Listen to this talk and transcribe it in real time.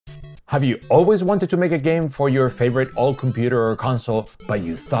Have you always wanted to make a game for your favorite old computer or console, but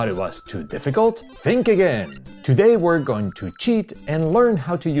you thought it was too difficult? Think again! Today we're going to cheat and learn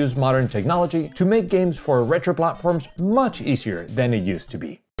how to use modern technology to make games for retro platforms much easier than it used to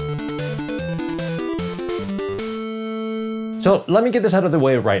be. So let me get this out of the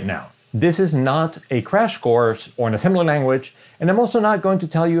way right now. This is not a crash course or an assembly language, and I'm also not going to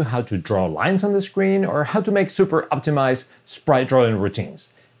tell you how to draw lines on the screen or how to make super optimized sprite drawing routines.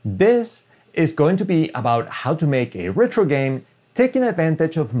 This is going to be about how to make a retro game taking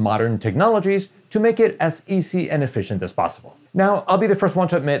advantage of modern technologies to make it as easy and efficient as possible. Now, I'll be the first one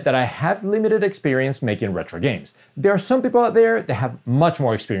to admit that I have limited experience making retro games. There are some people out there that have much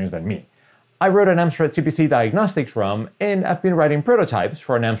more experience than me. I wrote an Amstrad CPC diagnostics ROM, and I've been writing prototypes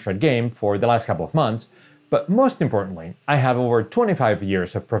for an Amstrad game for the last couple of months, but most importantly, I have over 25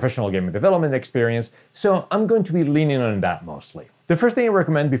 years of professional game development experience, so I'm going to be leaning on that mostly. The first thing I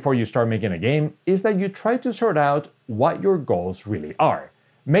recommend before you start making a game is that you try to sort out what your goals really are.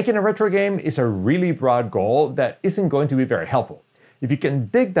 Making a retro game is a really broad goal that isn't going to be very helpful. If you can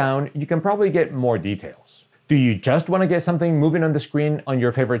dig down, you can probably get more details. Do you just want to get something moving on the screen on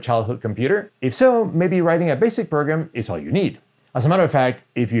your favorite childhood computer? If so, maybe writing a basic program is all you need. As a matter of fact,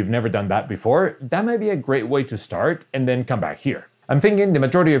 if you've never done that before, that might be a great way to start and then come back here. I'm thinking the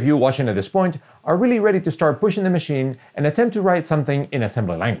majority of you watching at this point are really ready to start pushing the machine and attempt to write something in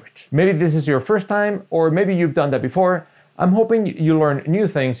assembly language. Maybe this is your first time, or maybe you've done that before. I'm hoping you learn new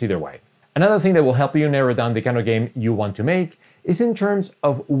things either way. Another thing that will help you narrow down the kind of game you want to make is in terms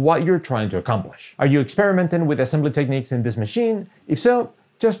of what you're trying to accomplish. Are you experimenting with assembly techniques in this machine? If so,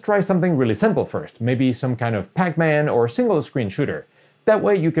 just try something really simple first, maybe some kind of Pac-Man or single screen shooter. That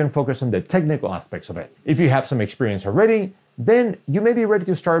way you can focus on the technical aspects of it. If you have some experience already, then you may be ready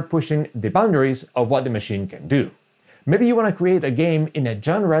to start pushing the boundaries of what the machine can do. Maybe you want to create a game in a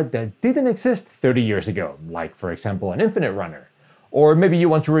genre that didn't exist 30 years ago, like for example an Infinite Runner. Or maybe you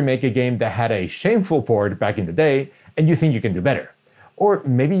want to remake a game that had a shameful port back in the day and you think you can do better. Or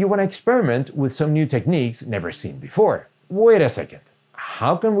maybe you want to experiment with some new techniques never seen before. Wait a second,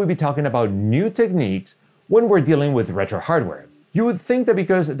 how can we be talking about new techniques when we're dealing with retro hardware? You would think that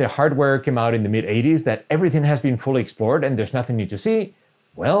because the hardware came out in the mid-80s that everything has been fully explored and there's nothing new to see.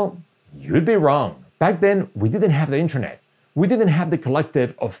 Well, you'd be wrong. Back then, we didn't have the internet. We didn't have the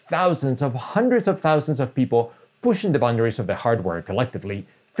collective of thousands of hundreds of thousands of people pushing the boundaries of the hardware collectively,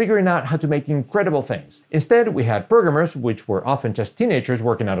 figuring out how to make incredible things. Instead, we had programmers, which were often just teenagers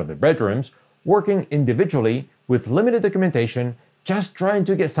working out of their bedrooms, working individually with limited documentation, just trying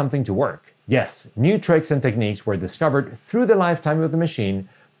to get something to work. Yes, new tricks and techniques were discovered through the lifetime of the machine,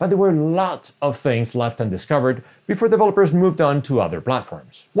 but there were lots of things left undiscovered before developers moved on to other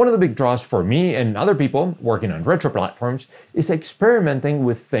platforms. One of the big draws for me and other people working on retro platforms is experimenting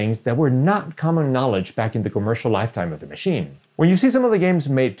with things that were not common knowledge back in the commercial lifetime of the machine. When you see some of the games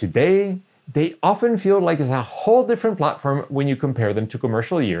made today, they often feel like it's a whole different platform when you compare them to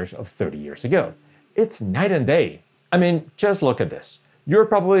commercial years of 30 years ago. It's night and day. I mean, just look at this. You're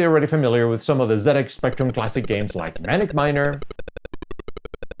probably already familiar with some of the ZX Spectrum classic games like Manic Miner,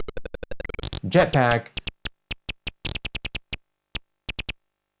 Jetpack,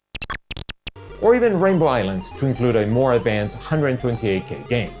 or even Rainbow Islands to include a more advanced 128K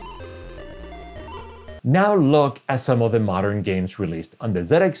game. Now look at some of the modern games released on the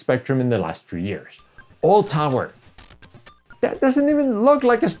ZX Spectrum in the last few years. Old Tower. That doesn't even look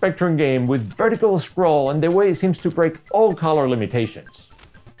like a Spectrum game with vertical scroll and the way it seems to break all color limitations.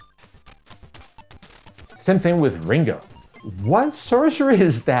 Same thing with Ringo. What sorcery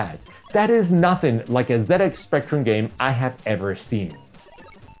is that? That is nothing like a ZX Spectrum game I have ever seen.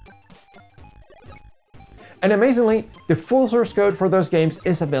 And amazingly, the full source code for those games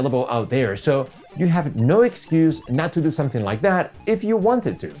is available out there, so you have no excuse not to do something like that if you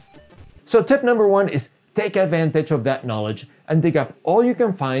wanted to. So tip number one is take advantage of that knowledge and dig up all you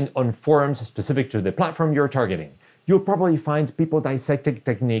can find on forums specific to the platform you're targeting. You'll probably find people dissecting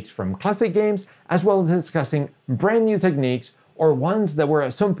techniques from classic games, as well as discussing brand new techniques or ones that were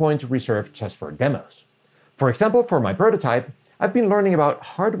at some point reserved just for demos. For example, for my prototype, I've been learning about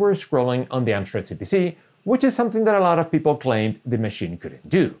hardware scrolling on the Amstrad CPC, which is something that a lot of people claimed the machine couldn't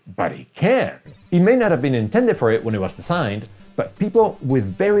do. But it can! It may not have been intended for it when it was designed, but people with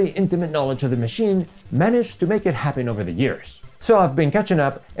very intimate knowledge of the machine managed to make it happen over the years. So I've been catching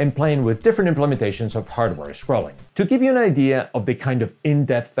up and playing with different implementations of hardware scrolling. To give you an idea of the kind of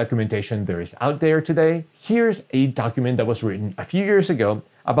in-depth documentation there is out there today, here's a document that was written a few years ago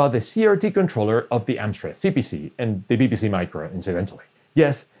about the CRT controller of the Amstrad CPC and the BBC Micro, incidentally.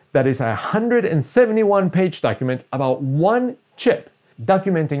 Yes, that is a 171-page document about one chip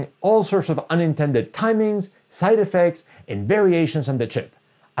documenting all sorts of unintended timings, side effects, and variations on the chip.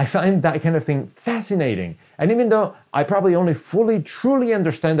 I find that kind of thing fascinating, and even though I probably only truly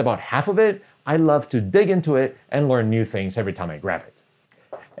understand about half of it, I love to dig into it and learn new things every time I grab it.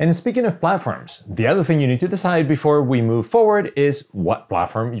 And speaking of platforms, the other thing you need to decide before we move forward is what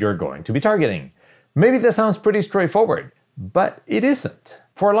platform you're going to be targeting. Maybe that sounds pretty straightforward, but it isn't.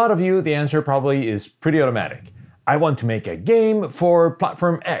 For a lot of you, the answer probably is pretty automatic. I want to make a game for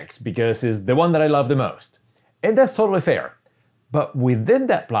platform X because it's the one that I love the most. And that's totally fair. But within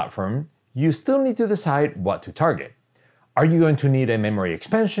that platform, you still need to decide what to target. Are you going to need a memory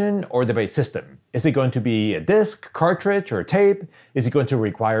expansion or the base system? Is it going to be a disk, cartridge, or tape? Is it going to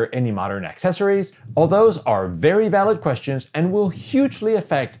require any modern accessories? All those are very valid questions and will hugely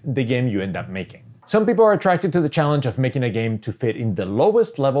affect the game you end up making. Some people are attracted to the challenge of making a game to fit in the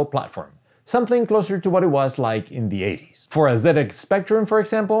lowest level platform, something closer to what it was like in the 80s. For a ZX Spectrum, for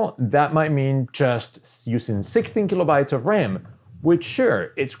example, that might mean just using 16 kilobytes of RAM, which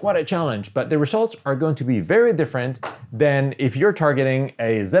sure, it's quite a challenge, but the results are going to be very different than if you're targeting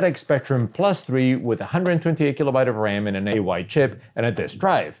a ZX Spectrum Plus 3 with 128 kilobyte of RAM and an AY chip and a disk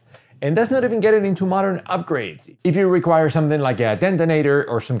drive. And that's not even getting into modern upgrades. If you require something like a detonator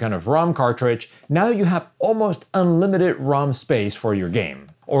or some kind of ROM cartridge, now you have almost unlimited ROM space for your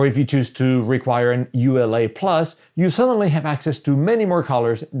game. Or if you choose to require an ULA Plus, you suddenly have access to many more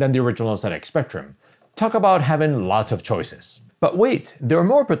colors than the original ZX Spectrum. Talk about having lots of choices. But wait, there are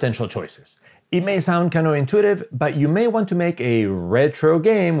more potential choices. It may sound counterintuitive, but you may want to make a retro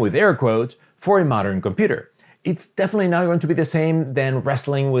game, with air quotes, for a modern computer. It's definitely not going to be the same than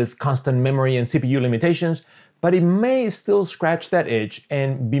wrestling with constant memory and CPU limitations, but it may still scratch that itch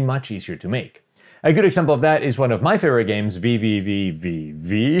and be much easier to make. A good example of that is one of my favorite games,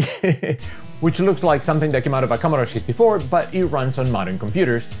 VVVVV, which looks like something that came out of a Commodore 64, but it runs on modern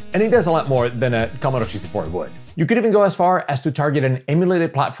computers, and it does a lot more than a Commodore 64 would. You could even go as far as to target an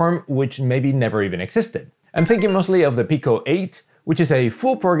emulated platform which maybe never even existed. I'm thinking mostly of the Pico 8, which is a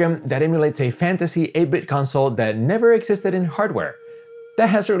full program that emulates a fantasy 8-bit console that never existed in hardware. That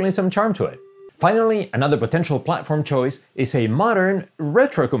has certainly some charm to it. Finally, another potential platform choice is a modern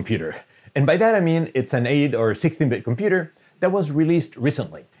retro computer. And by that I mean it's an 8 or 16-bit computer that was released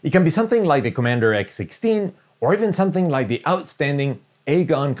recently. It can be something like the Commander X16, or even something like the outstanding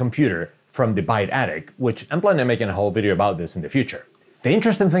Agon computer from the Byte Attic, which I'm planning on making a whole video about this in the future. The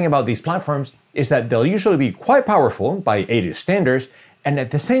interesting thing about these platforms is that they'll usually be quite powerful by 80s standards, and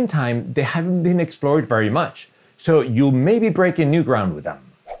at the same time, they haven't been explored very much, so you may be breaking new ground with them.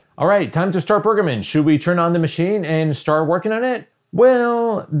 Alright, time to start programming. Should we turn on the machine and start working on it?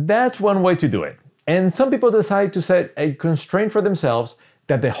 Well, that's one way to do it. And some people decide to set a constraint for themselves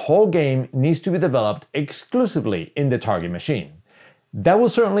that the whole game needs to be developed exclusively in the target machine. That will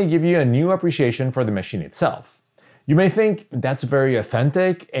certainly give you a new appreciation for the machine itself. You may think that's very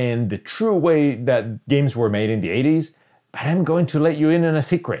authentic and the true way that games were made in the 80s, but I'm going to let you in on a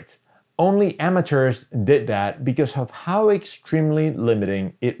secret. Only amateurs did that because of how extremely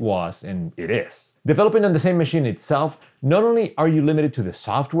limiting it was and it is. Developing on the same machine itself, not only are you limited to the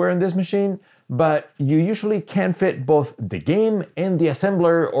software in this machine, but you usually can't fit both the game and the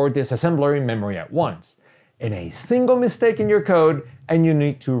assembler or disassembler in memory at once. And a single mistake in your code, and you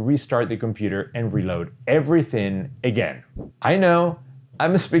need to restart the computer and reload everything again. I know,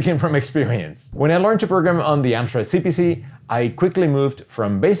 I'm speaking from experience. When I learned to program on the Amstrad CPC, I quickly moved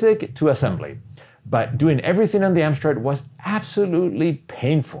from basic to assembly. But doing everything on the Amstrad was absolutely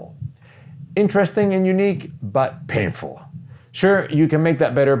painful. Interesting and unique, but painful. Sure, you can make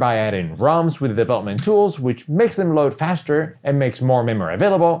that better by adding ROMs with the development tools, which makes them load faster and makes more memory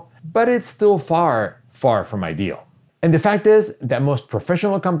available, but it's still far from ideal. And the fact is that most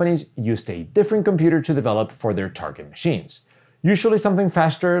professional companies used a different computer to develop for their target machines. Usually something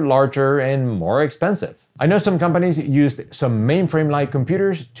faster, larger, and more expensive. I know some companies used some mainframe-like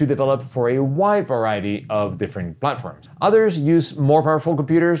computers to develop for a wide variety of different platforms. Others use more powerful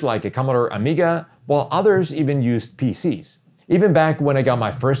computers like a Commodore Amiga, while others even used PCs. Even back when I got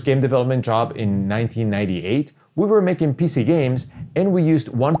my first game development job in 1998, we were making PC games, and we used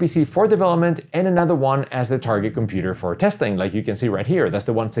one PC for development and another one as the target computer for testing, like you can see right here. That's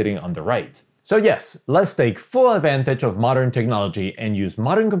the one sitting on the right. So yes, let's take full advantage of modern technology and use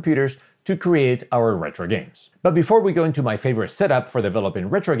modern computers to create our retro games. But before we go into my favorite setup for developing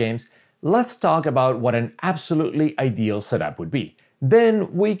retro games, let's talk about what an absolutely ideal setup would be.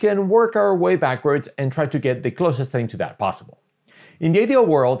 Then we can work our way backwards and try to get the closest thing to that possible. In the ideal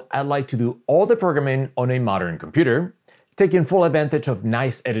world, I'd like to do all the programming on a modern computer, taking full advantage of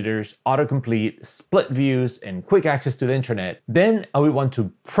nice editors, autocomplete, split views, and quick access to the internet, then I would want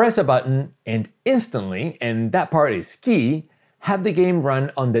to press a button and instantly, and that part is key, have the game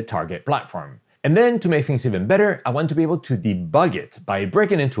run on the target platform. And then to make things even better, I want to be able to debug it by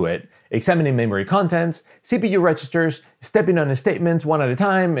breaking into it, examining memory contents, CPU registers, stepping on the statements one at a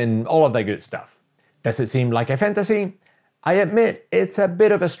time, and all of that good stuff. Does it seem like a fantasy? I admit it's a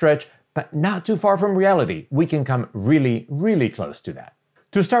bit of a stretch, but not too far from reality. We can come really, really close to that.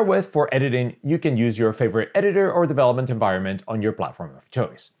 To start with, for editing, you can use your favorite editor or development environment on your platform of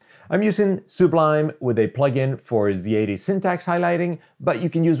choice. I'm using Sublime with a plugin for Z80 syntax highlighting, but you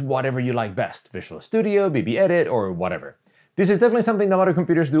can use whatever you like best, Visual Studio, BBEdit, or whatever. This is definitely something that modern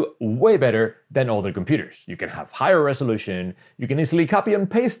computers do way better than older computers. You can have higher resolution, you can easily copy and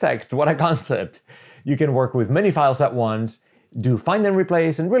paste text, what a concept! You can work with many files at once, do find and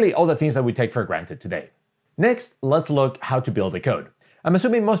replace, and really all the things that we take for granted today. Next, let's look how to build the code. I'm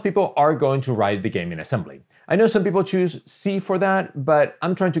assuming most people are going to write the game in assembly. I know some people choose C for that, but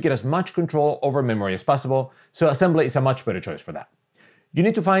I'm trying to get as much control over memory as possible, so assembly is a much better choice for that. You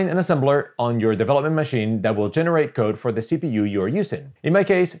need to find an assembler on your development machine that will generate code for the CPU you are using. In my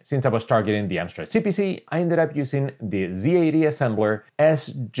case, since I was targeting the Amstrad CPC, I ended up using the Z80 assembler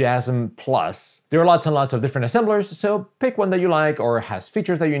SJASM Plus. There are lots and lots of different assemblers, so pick one that you like or has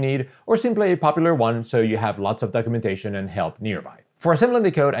features that you need, or simply a popular one so you have lots of documentation and help nearby. For assembling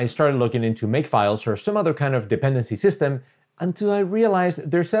the code, I started looking into makefiles or some other kind of dependency system until I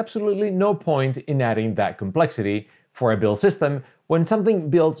realized there's absolutely no point in adding that complexity for a build system when something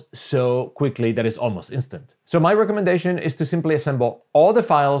builds so quickly that it's almost instant. So my recommendation is to simply assemble all the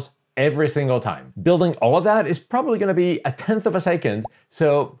files every single time. Building all of that is probably going to be a tenth of a second,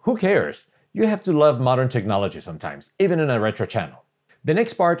 so who cares? You have to love modern technology sometimes, even in a retro channel. The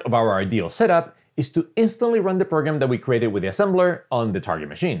next part of our ideal setup is to instantly run the program that we created with the assembler on the target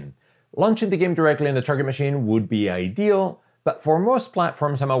machine. Launching the game directly on the target machine would be ideal, but for most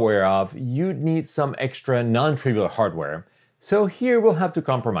platforms I'm aware of, you'd need some extra non-trivial hardware, so here we'll have to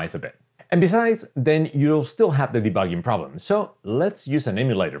compromise a bit. And besides, then you'll still have the debugging problem, so let's use an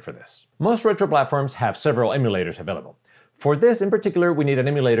emulator for this. Most retro platforms have several emulators available. For this in particular, we need an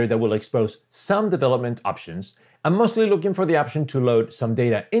emulator that will expose some development options. I'm mostly looking for the option to load some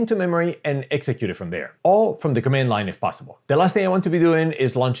data into memory and execute it from there, all from the command line if possible. The last thing I want to be doing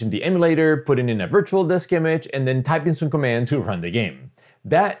is launching the emulator, putting in a virtual disk image, and then typing some command to run the game.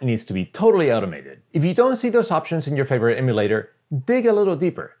 That needs to be totally automated. If you don't see those options in your favorite emulator, dig a little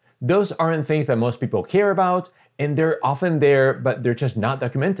deeper. Those aren't things that most people care about, and they're often there, but they're just not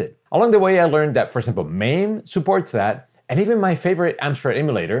documented. Along the way, I learned that, for example, MAME supports that, and even my favorite Amstrad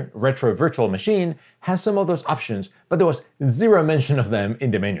emulator, Retro Virtual Machine, has some of those options, but there was zero mention of them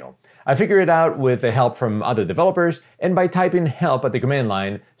in the manual. I figured it out with the help from other developers and by typing help at the command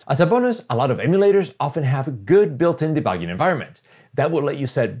line. As a bonus, a lot of emulators often have a good built-in debugging environment. That will let you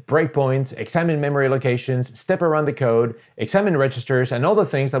set breakpoints, examine memory locations, step around the code, examine registers, and all the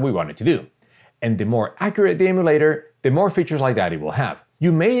things that we wanted to do. And the more accurate the emulator, the more features like that it will have.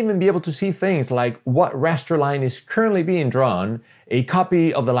 You may even be able to see things like what raster line is currently being drawn, a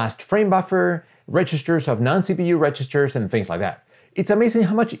copy of the last frame buffer, registers of non-CPU registers, and things like that. It's amazing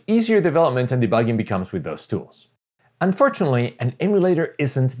how much easier development and debugging becomes with those tools. Unfortunately, an emulator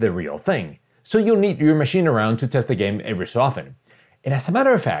isn't the real thing, so you'll need your machine around to test the game every so often. And as a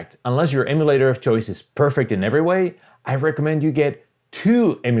matter of fact, unless your emulator of choice is perfect in every way, I recommend you get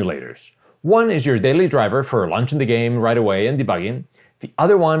 2 emulators. One is your daily driver for launching the game right away and debugging. The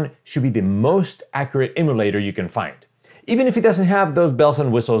other one should be the most accurate emulator you can find, even if it doesn't have those bells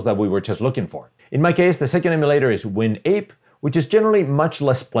and whistles that we were just looking for. In my case, the second emulator is WinApe, which is generally much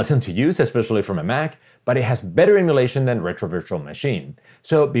less pleasant to use, especially from a Mac, but it has better emulation than Retro Virtual Machine.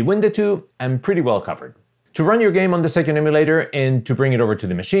 So between the two, I'm pretty well covered. To run your game on the second emulator and to bring it over to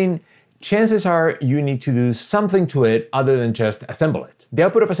the machine, chances are you need to do something to it other than just assemble it. The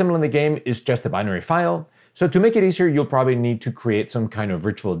output of assembling the game is just a binary file, so to make it easier, you'll probably need to create some kind of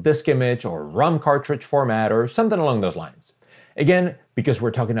virtual disk image or ROM cartridge format or something along those lines. Again, because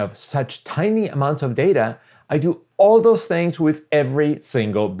we're talking of such tiny amounts of data, I do all those things with every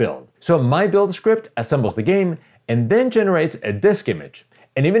single build. So my build script assembles the game and then generates a disk image.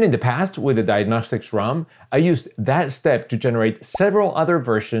 And even in the past, with the diagnostics ROM, I used that step to generate several other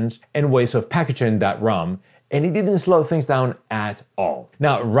versions and ways of packaging that ROM, and it didn't slow things down at all.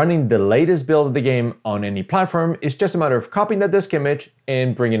 Now, running the latest build of the game on any platform is just a matter of copying that disk image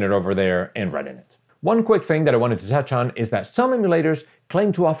and bringing it over there and running it. One quick thing that I wanted to touch on is that some emulators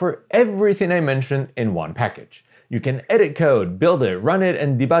claim to offer everything I mentioned in one package. You can edit code, build it, run it,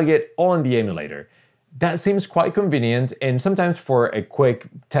 and debug it all in the emulator. That seems quite convenient, and sometimes for a quick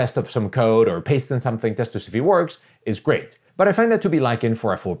test of some code or pasting something just to see if it works is great. But I find that to be lacking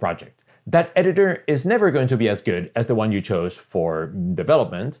for a full project. That editor is never going to be as good as the one you chose for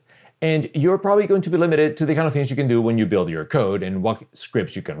development, and you're probably going to be limited to the kind of things you can do when you build your code and what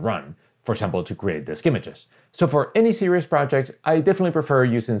scripts you can run, for example, to create disk images. So for any serious project, I definitely prefer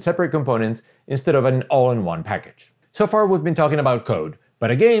using separate components instead of an all-in-one package. So far we've been talking about code,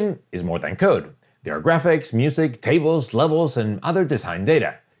 but a game is more than code. There are graphics, music, tables, levels, and other design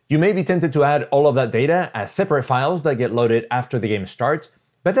data. You may be tempted to add all of that data as separate files that get loaded after the game starts,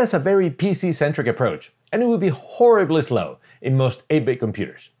 but that's a very PC-centric approach, and it would be horribly slow in most 8-bit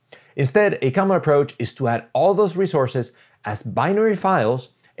computers. Instead, a common approach is to add all those resources as binary files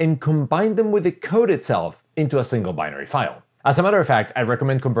and combine them with the code itself into a single binary file. As a matter of fact, I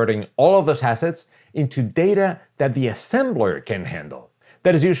recommend converting all of those assets into data that the assembler can handle.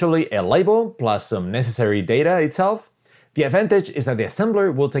 That is usually a label plus some necessary data itself. The advantage is that the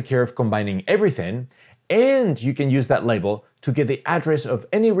assembler will take care of combining everything, and you can use that label to get the address of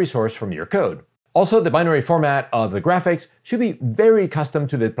any resource from your code. Also, the binary format of the graphics should be very custom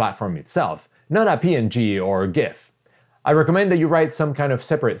to the platform itself, not a PNG or GIF. I recommend that you write some kind of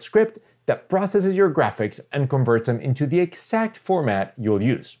separate script that processes your graphics and converts them into the exact format you'll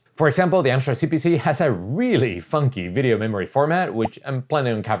use. For example, the Amstrad CPC has a really funky video memory format, which I'm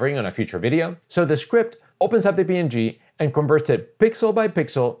planning on covering on a future video. So the script opens up the PNG and converts it pixel by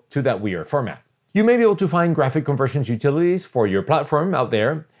pixel to that weird format. You may be able to find graphic conversions utilities for your platform out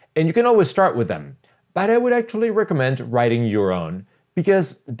there, and you can always start with them. But I would actually recommend writing your own,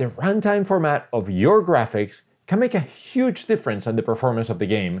 because the runtime format of your graphics can make a huge difference on the performance of the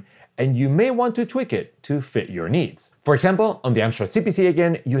game, and you may want to tweak it to fit your needs. For example, on the Amstrad CPC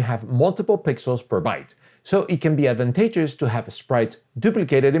again, you have multiple pixels per byte, so it can be advantageous to have sprites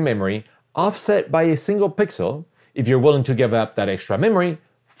duplicated in memory, offset by a single pixel, if you're willing to give up that extra memory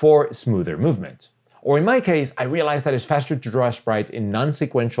for smoother movement. Or in my case, I realized that it's faster to draw a sprite in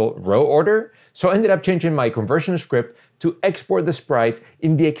non-sequential row order, so I ended up changing my conversion script to export the sprite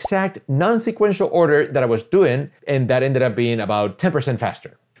in the exact non-sequential order that I was doing, and that ended up being about 10%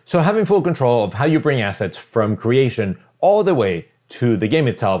 faster. So having full control of how you bring assets from creation all the way to the game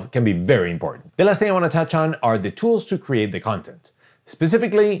itself can be very important. The last thing I want to touch on are the tools to create the content,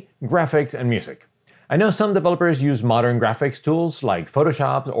 specifically graphics and music. I know some developers use modern graphics tools like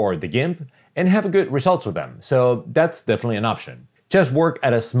Photoshop or the GIMP and have good results with them, so that's definitely an option. Just work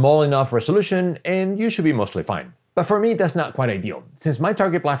at a small enough resolution and you should be mostly fine. But for me, that's not quite ideal. Since my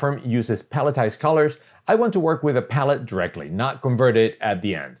target platform uses palletized colors, I want to work with a palette directly, not convert it at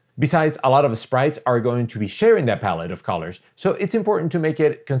the end. Besides, a lot of sprites are going to be sharing that palette of colors, so it's important to make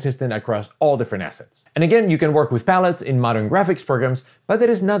it consistent across all different assets. And again, you can work with palettes in modern graphics programs, but that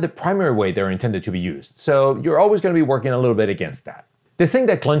is not the primary way they're intended to be used, so you're always going to be working a little bit against that. The thing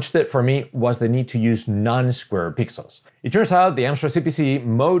that clinched it for me was the need to use non-square pixels. It turns out the Amstrad CPC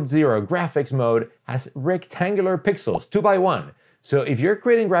Mode 0 graphics mode has rectangular pixels 2x1. So if you're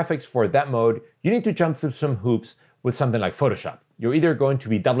creating graphics for that mode, you need to jump through some hoops with something like Photoshop. You're either going to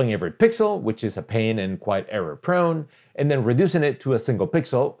be doubling every pixel, which is a pain and quite error prone, and then reducing it to a single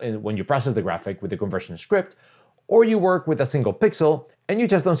pixel when you process the graphic with the conversion script, or you work with a single pixel and you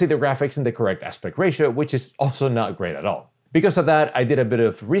just don't see the graphics in the correct aspect ratio, which is also not great at all. Because of that, I did a bit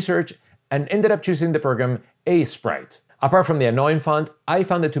of research and ended up choosing the program Aseprite. Apart from the annoying font, I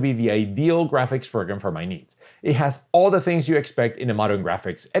found it to be the ideal graphics program for my needs. It has all the things you expect in a modern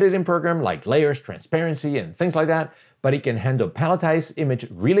graphics editing program, like layers, transparency, and things like that, but it can handle palletized image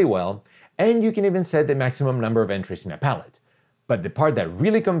really well, and you can even set the maximum number of entries in a palette. But the part that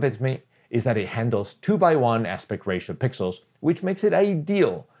really convinced me is that it handles 2x1 aspect ratio pixels, which makes it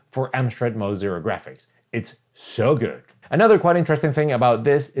ideal for Amstrad Mode 0 graphics. It's so good. Another quite interesting thing about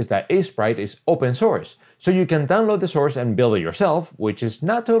this is that Aseprite is open source, so you can download the source and build it yourself, which is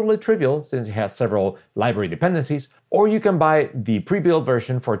not totally trivial since it has several library dependencies, or you can buy the pre-built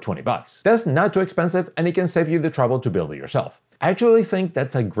version for $20. That's not too expensive and it can save you the trouble to build it yourself. I actually think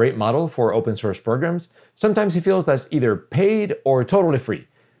that's a great model for open source programs. Sometimes it feels that's either paid or totally free,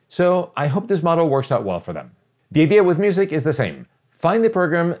 so I hope this model works out well for them. The idea with music is the same. Find the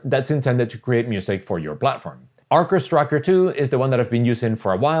program that's intended to create music for your platform. Orchestrator 2 is the one that I've been using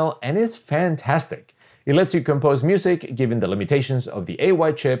for a while and is fantastic. It lets you compose music given the limitations of the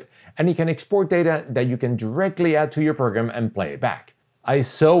AY chip, and it can export data that you can directly add to your program and play it back. I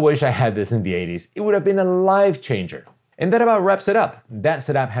so wish I had this in the 80s. It would have been a life changer. And that about wraps it up. That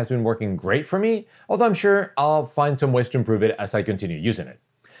setup has been working great for me, although I'm sure I'll find some ways to improve it as I continue using it.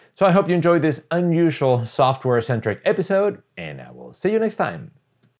 So I hope you enjoyed this unusual software-centric episode, and I will see you next time.